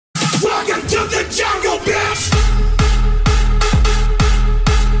Welcome to the jungle, bitch!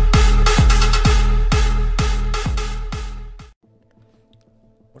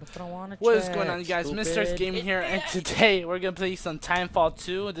 What is going on, you guys? Mr. Gaming here, and today we're gonna play some Timefall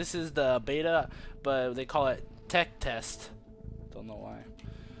 2. This is the beta, but they call it tech test. Don't know why.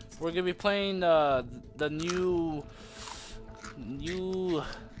 We're gonna be playing the new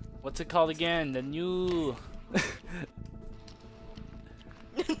what's it called again? The new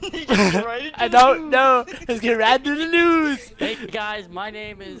I don't know. Let's get right to the news. Hey guys, my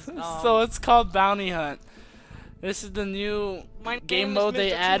name is So it's called Bounty Hunt. This is the new game mode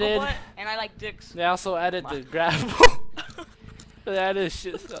they added. And I like dicks. They also added the grapple. They added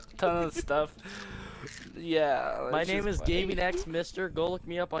a ton of stuff. Yeah. My name is Gaming X Mister. Go look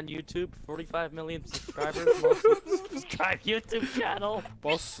me up on YouTube. 45 million subscribers. Most subscribed YouTube channel.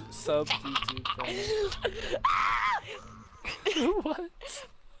 Most sub YouTube channel. What?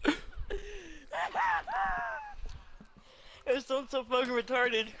 It sounds so fucking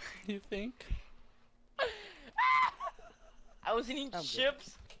retarded. You think? I was eating I'm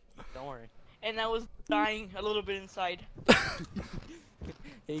chips, Don't worry. and I was dying a little bit inside.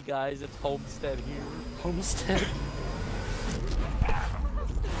 Hey guys, it's Homestead here. Homestead.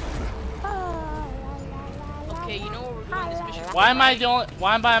 Okay, you know what we're doing this mission. Why am I doing?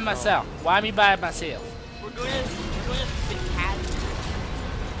 Why am I by myself? Why me by myself? We're doing this with cat.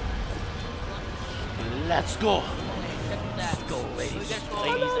 Let's go. Let's Go, ladies. Joseph.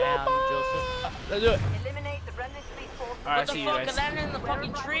 Let's do it. Eliminate the friendly fleet force. Alright, What the see you fuck? I guys. landed in the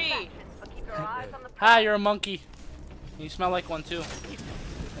fucking tree. But keep your eyes on the Hi, you're a monkey. You smell like one too.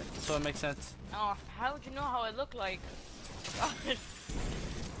 So it makes sense. Oh, how would you know how I look like? God.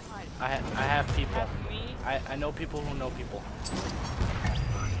 I have people. Have me? I know people who know people.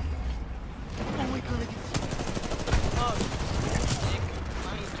 Oh my god. Oh, Nick.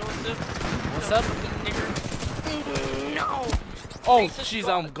 My name's Joseph. What's up? Nigger. No. Oh, Racist jeez,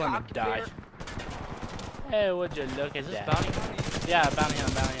 fuck, I'm gonna cock die. bear. Hey, would you look Is at this that? bounty? Yeah, bounty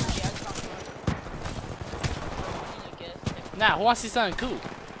hunt, bounty hunt. Yeah, it's not fun. I guess. Now, who wants to see something cool?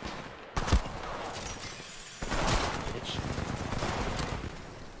 Bitch.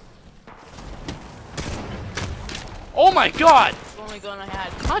 Oh my god! It's the only gun I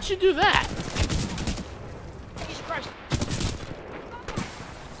had. How'd you do that? Jesus Christ.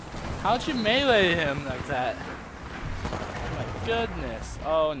 How'd you melee him like that? Oh my goodness.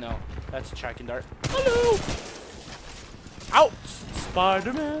 Oh no. That's a tracking dart. Hello! Out!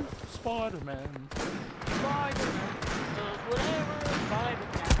 Spider-Man! Spider-Man. Spider-Man does whatever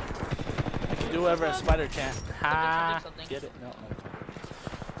Spider-Man. Do whatever a spider can. Ha! Something. Get it? No, okay.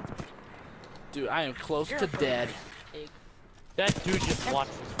 Dude, I am close You're to a bird. dead. That dude just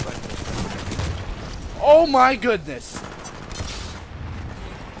watched his friend. Oh my goodness!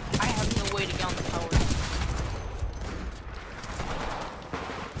 I have no way to get on the tower.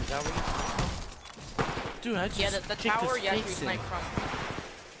 Is that where Dude, I just Yeah, the kicked tower, his yeah, you face in. sniped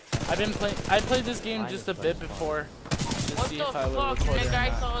from. I've been playing. I played this game Mine just is a bit fun. before to What see the if I would fuck, record it nigga? or I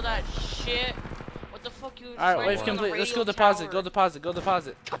not. saw that shit. What the fuck you? All right, sniped wave from complete. the Let's go radio deposit. tower? Go deposit. Go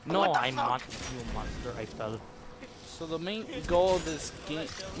deposit. No, What the I'm fuck? not you monster. I fell. So the main goal of this game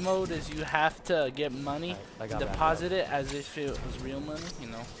mode is you have to get money, I got back deposit it as if it was real money. You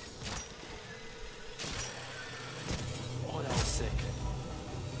know. Oh, that was sick.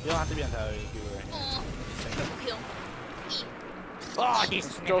 You don't have to be on tower. You can be right here. Kill. Oh, he's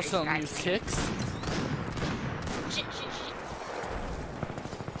Let's throw some new kicks. Shit.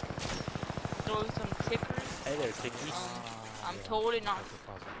 Throw some kickers. Hey there, kickies. I'm totally not.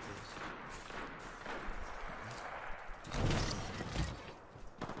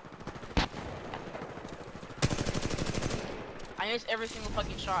 I missed every single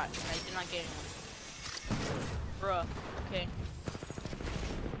fucking shot. I did not get anyone. Bruh. Okay.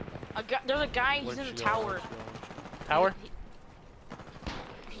 There's a guy. He's in the tower. Tower?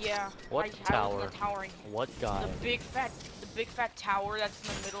 Yeah. What I was in tower? the tower. What guy? The big fat tower that's in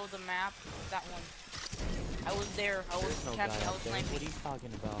the middle of the map. That one. I was there. I was There's no guy camping. I out was there. What are sniping. you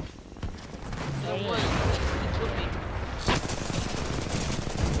talking about? There was. He killed me.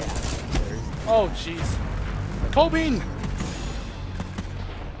 Oh, jeez. Cobean!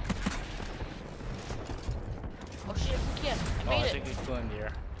 Oh shit! Yeah, I Oh, made I it. think he's still in the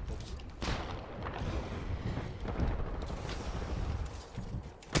air.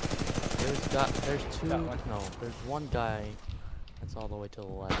 There's two. That one. No, there's one guy that's all the way to the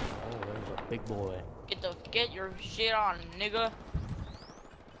left. Oh, there's a big boy. Get your shit on, nigga.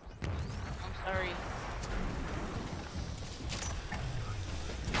 I'm sorry.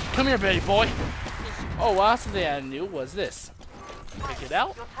 Come here, Betty boy. Oh, last thing I knew was this. Take it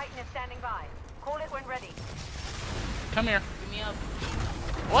out. Your Titan is standing by. Call it when ready. Come here. Give me up.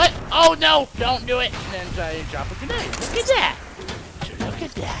 What? Oh no! Don't do it! And then try to drop a grenade. Look at that! Look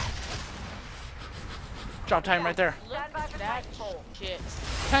at that! Drop time right there. Look Stand by at for that Titanfall. shit.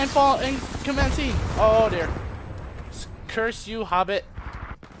 Timefall in command scene. Oh dear. Curse you, Hobbit.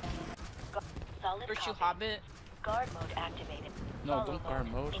 Solid First you copy. hobbit. Guard mode activated. No, Follow don't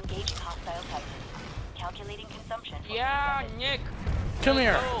guard mode. Engaging hostile Titan. Calculating consumption. for Yeah, 3 seconds. Nick. Come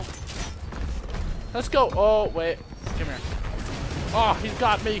here. Go. Let's go. Oh, wait. Come here. Oh, he's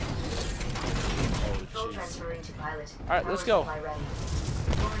got me. Full Oh, jeez. transferring to pilot. Alright, let's go. Power supply ready.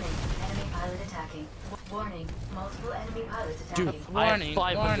 Warning, enemy pilot attacking. Warning, multiple enemy pilots Dude, attacking. I have Warning,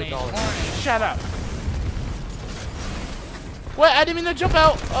 $500. warning, warning. Shut up. What? I didn't mean to jump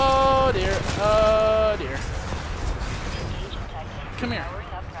out. Oh, dear. Oh, dear. Engaging Titan. Come here. Powering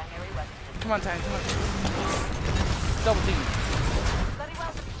up primary weapon system. Come on, Time. Come on. Double team. Bloody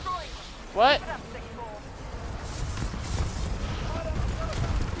well destroyed. What? Put up 6-4.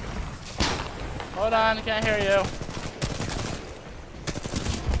 Hold on. I can't hear you.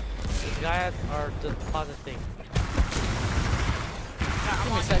 These guys are the deposit thing.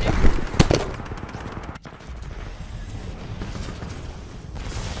 Give me a second.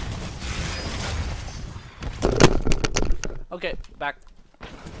 Okay, back.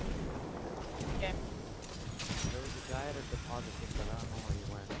 Okay. There was a guy at a deposit thing, but I don't know where he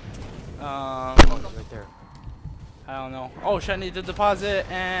went. Oh, He's right there. I don't know. Oh, should I need to deposit?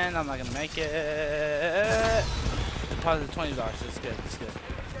 And I'm not gonna make it. Deposit $20. That's good. That's good.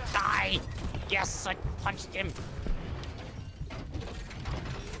 Die! Yes, I punched him.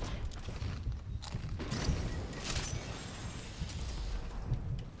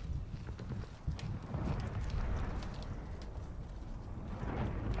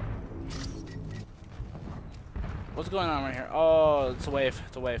 What's going on right here? Oh, it's a wave.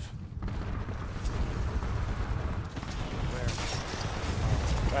 It's a wave.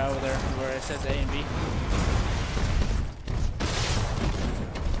 Right over there, where it says A and B.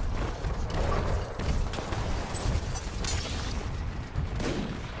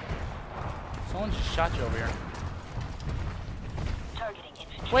 Someone just shot you over here. Targeting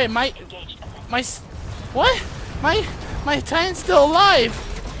infantry. Wait, Engaged offensive. what? My Titan's still alive.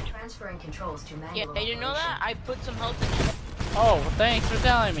 Transferring controls to manual Yeah, you didn't know that? I put some health in it. Oh, well, thanks for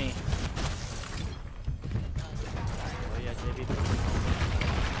telling me. Oh yeah, JB.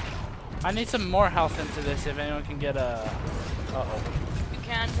 I need some more health into this. If anyone can get a. Uh-oh. You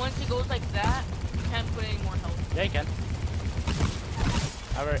can. Once it goes like that, you can't put any more health. Yeah, you can.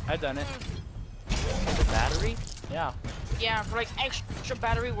 I've done it. The battery? Yeah. Yeah, for like extra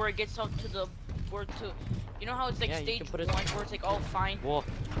battery where it gets out to the you know how it's like Yeah, you stage can put 1 it- where it's like all fine. Well,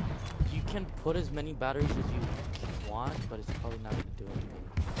 you can put as many batteries as you want, but it's probably not gonna do anything.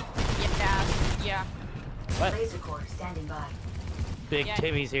 Yeah. What? Laser core standing by. Big Yeah.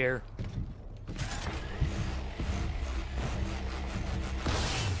 Timmy's here.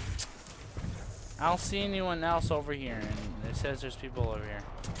 I don't see anyone else over here, and it says there's people over here.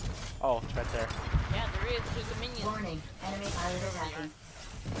 Oh, it's right there. Yeah, there is. There's a minion. Warning, enemy pilot attacking.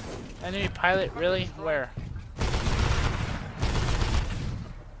 Enemy pilot, really? Where?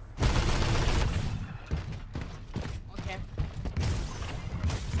 Okay.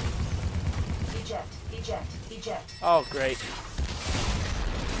 Eject, eject, eject. Oh, great.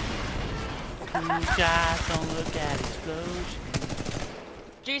 You guys don't look at explosion.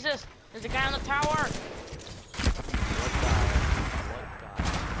 Jesus, there's a guy on the tower. What guy?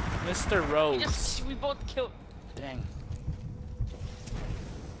 Mr. Rose. We both killed. Dang.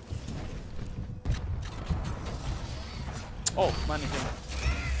 Oh, money thing.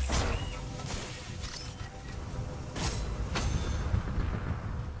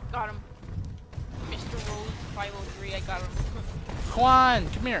 Got him. Mr. Rose 503, I got him. Quan,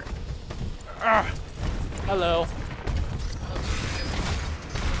 come here. Ugh. Hello.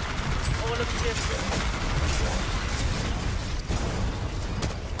 Oh, look at this.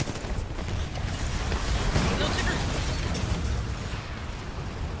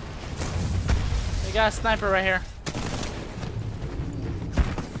 We got a sniper right here.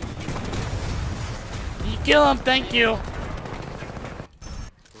 You kill him, thank you. You're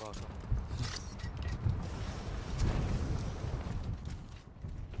welcome.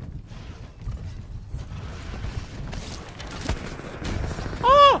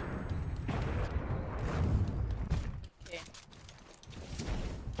 Oh! Okay.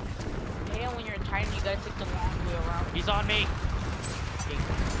 Yeah, when you're tiny, you gotta take the long way around. He's on me.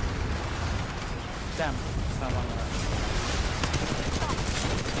 Damn. It's not long enough.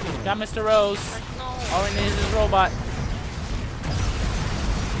 Got Mr. Rose. No. All we need is his robot.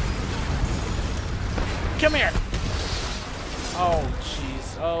 Come here. Oh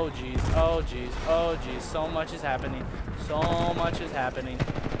jeez. Oh jeez. Oh jeez. Oh jeez. So much is happening. So much is happening.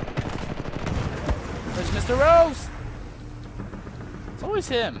 Where's Mr. Rose? It's always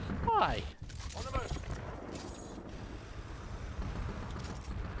him. Why?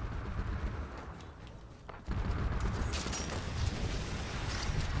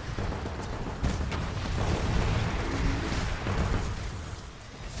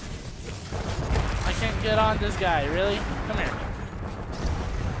 I can't get on this guy, really? Come here.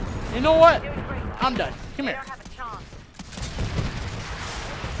 You know what? I'm done. Come here.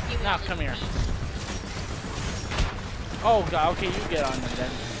 Now come here. Oh god, okay, you get on it then.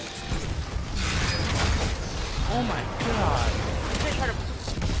 Oh my god. I'm gonna try to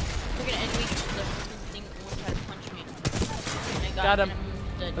freaking enemy the thing won't try to punch me. And I Got him. and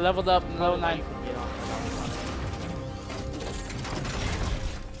I'm dead. Leveled up, level 9.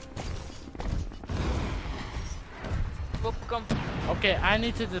 Whoop, come. Okay, I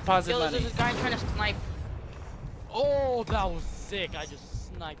need to deposit Yo, money. there's a guy trying to snipe. Oh, that was sick. I just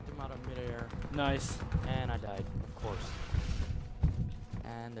sniped him out of midair. Nice. And I died, of course.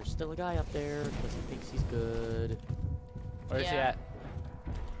 And there's still a guy up there because he thinks he's good. Where's he Yeah. at?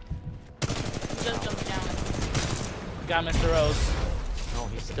 Just jump down. Got Mr. Rose. No,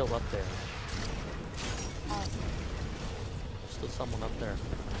 he's still up there. Oh. There's still someone up there.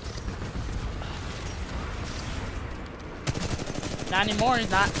 Not anymore, he's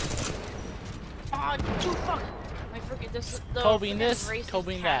not. Oh, dude, fuck. I forget this. The Kobeing freaking this, racist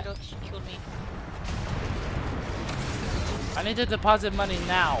Kobeing that. cat killed me. I need to deposit money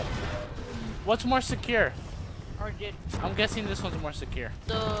now. What's more secure? Or did I'm guessing this one's more secure.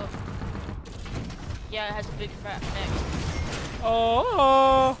 the... Yeah, it has a big fat neck.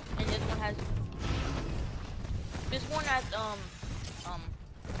 Oh. And this one has... This one has,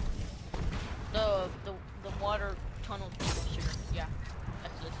 the water tunnel sugar. Yeah,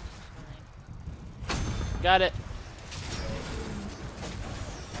 that's it. Got it.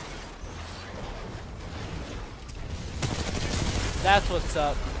 That's what's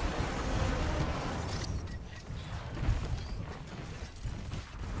up.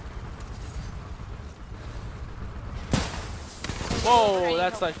 Whoa,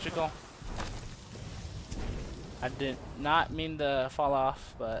 that's electrical. I did not mean to fall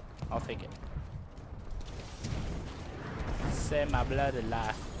off, but I'll take it. Save my bloody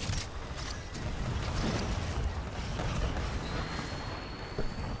life.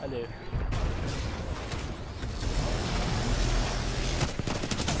 Hello.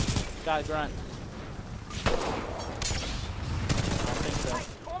 Got grunt. I think so.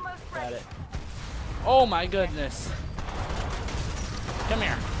 Got it. Oh my goodness. Come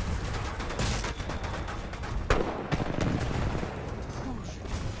here.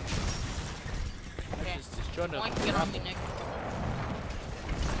 Okay. I just destroyed I him. can get on me, Nick.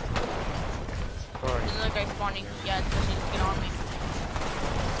 Sorry. There's another guy spawning. Yeah, it's just to get on me.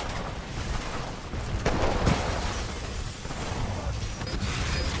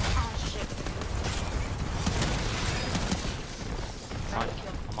 Oh shit.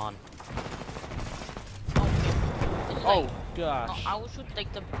 I'm on. Okay. It's Oh like, gosh. no, I will shoot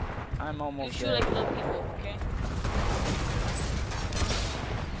like the. I'm You almost shoot dead. like the people, okay?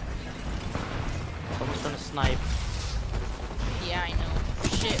 Someone's trying to snipe. Yeah, I know.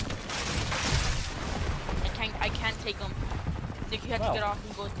 Shit. I can't take them. I think you have Well. to get off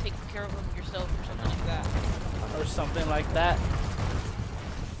and go take care of them yourself or something like that. Or something like that.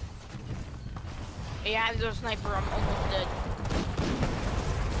 Yeah, there's a sniper. I'm almost dead.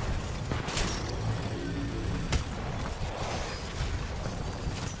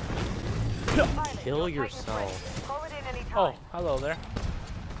 Kill yourself. Oh, hello there.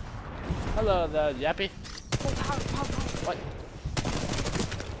 Hello, the yappy. What?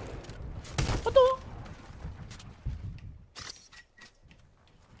 What the?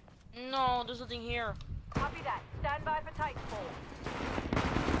 No, there's nothing here. Copy that. Stand by for Titanfall.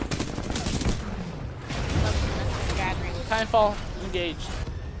 That's the gathering. Timefall engaged.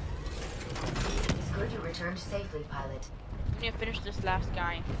 It's good you returned safely, pilot. We need to finish this last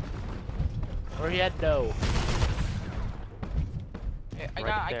guy. Where he had no. Okay,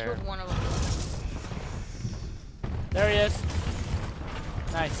 Right I there. killed one of them. There he is.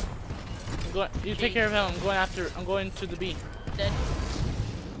 Nice. I'm going. You take care of him. I'm going after. I'm going to the B. Dead.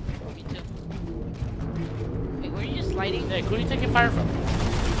 Me too. Wait, were you just sliding? Nick, who are you taking fire from?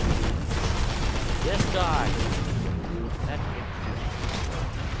 This guy. That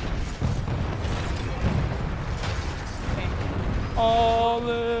Okay.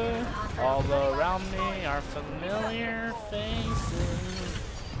 All around me are familiar faces.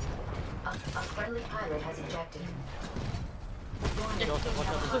 A friendly pilot has ejected. Joseph, watch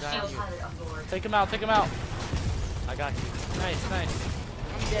out, there's a guy on you. Pilot on board. Take him out, take him out. I got you. Nice, nice.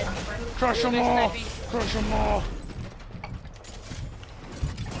 I'm dead. Crush them all! Crush them all!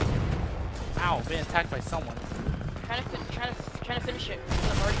 Ow, being attacked by someone. Trying to finish it.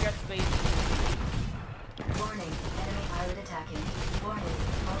 I'm already got the base. Warning, enemy pilot attacking. Warning,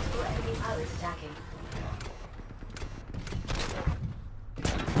 multiple enemy pilots attacking.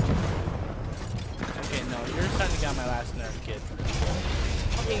 Okay, no, you're starting to get on my last nerve, kid.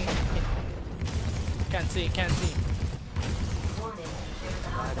 Okay. Can't see, can't see. Warning, there is a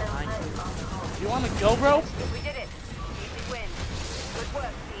hostile pilot on the hull. You wanna go, bro? We did it. Easy win. Good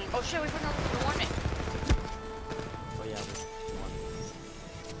work, team. Oh shit, we put on the warning. Oh yeah, we won.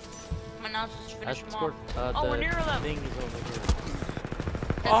 Come on, now let's just finish That's them score. off. Oh, we're near them. Thing is over here.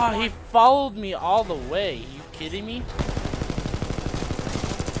 Oh, he followed me all the way. You kidding me?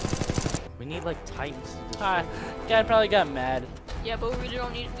 We need like titans to destroy. Ah, guy probably got mad. Yeah, but we really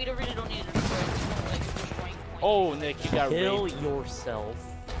don't need to destroy it. It's only like destroying point. Oh, Nick, you got Kill raped. yourself.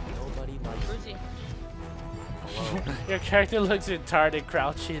 Nobody likes Where is he? Hello. Your character looks retarded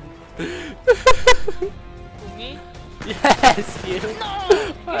crouching. Who, me? Yes, you. No!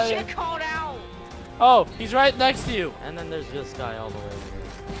 You I- should called out! Oh, he's right next to you. And then there's this guy all the way over here.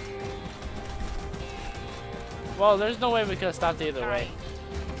 Well, there's no way we could have stopped either way. Alright.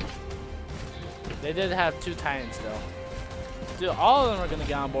 They did have 2 Titans though. Dude, all of them are gonna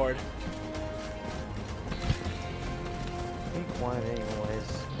get on board. I think one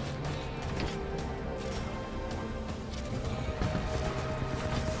anyways.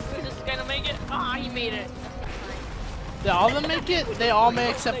 Is this gonna make it? Ah, he made it. Did all of them make it? They all may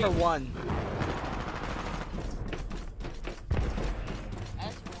except for one.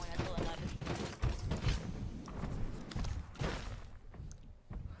 That's the point, that's all that matters.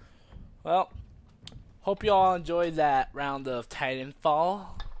 Well, hope you all enjoyed that round of Titanfall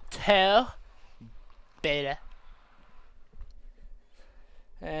 2 beta.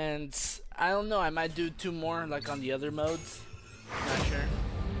 And I don't know, I might do 2 more like on the other modes. Not sure.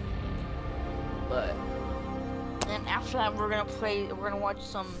 But And after that, we're gonna watch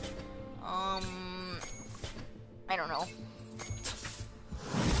some, I don't know.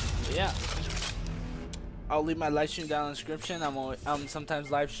 yeah. I'll leave my live stream down in the description. I'm sometimes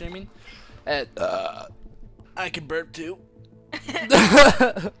live streaming. At I can burp too.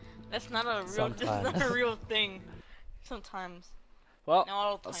 That's not a real, Sometimes. that's not a real thing. Sometimes. Well, Not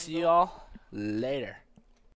all the I'll time, see you though. all later.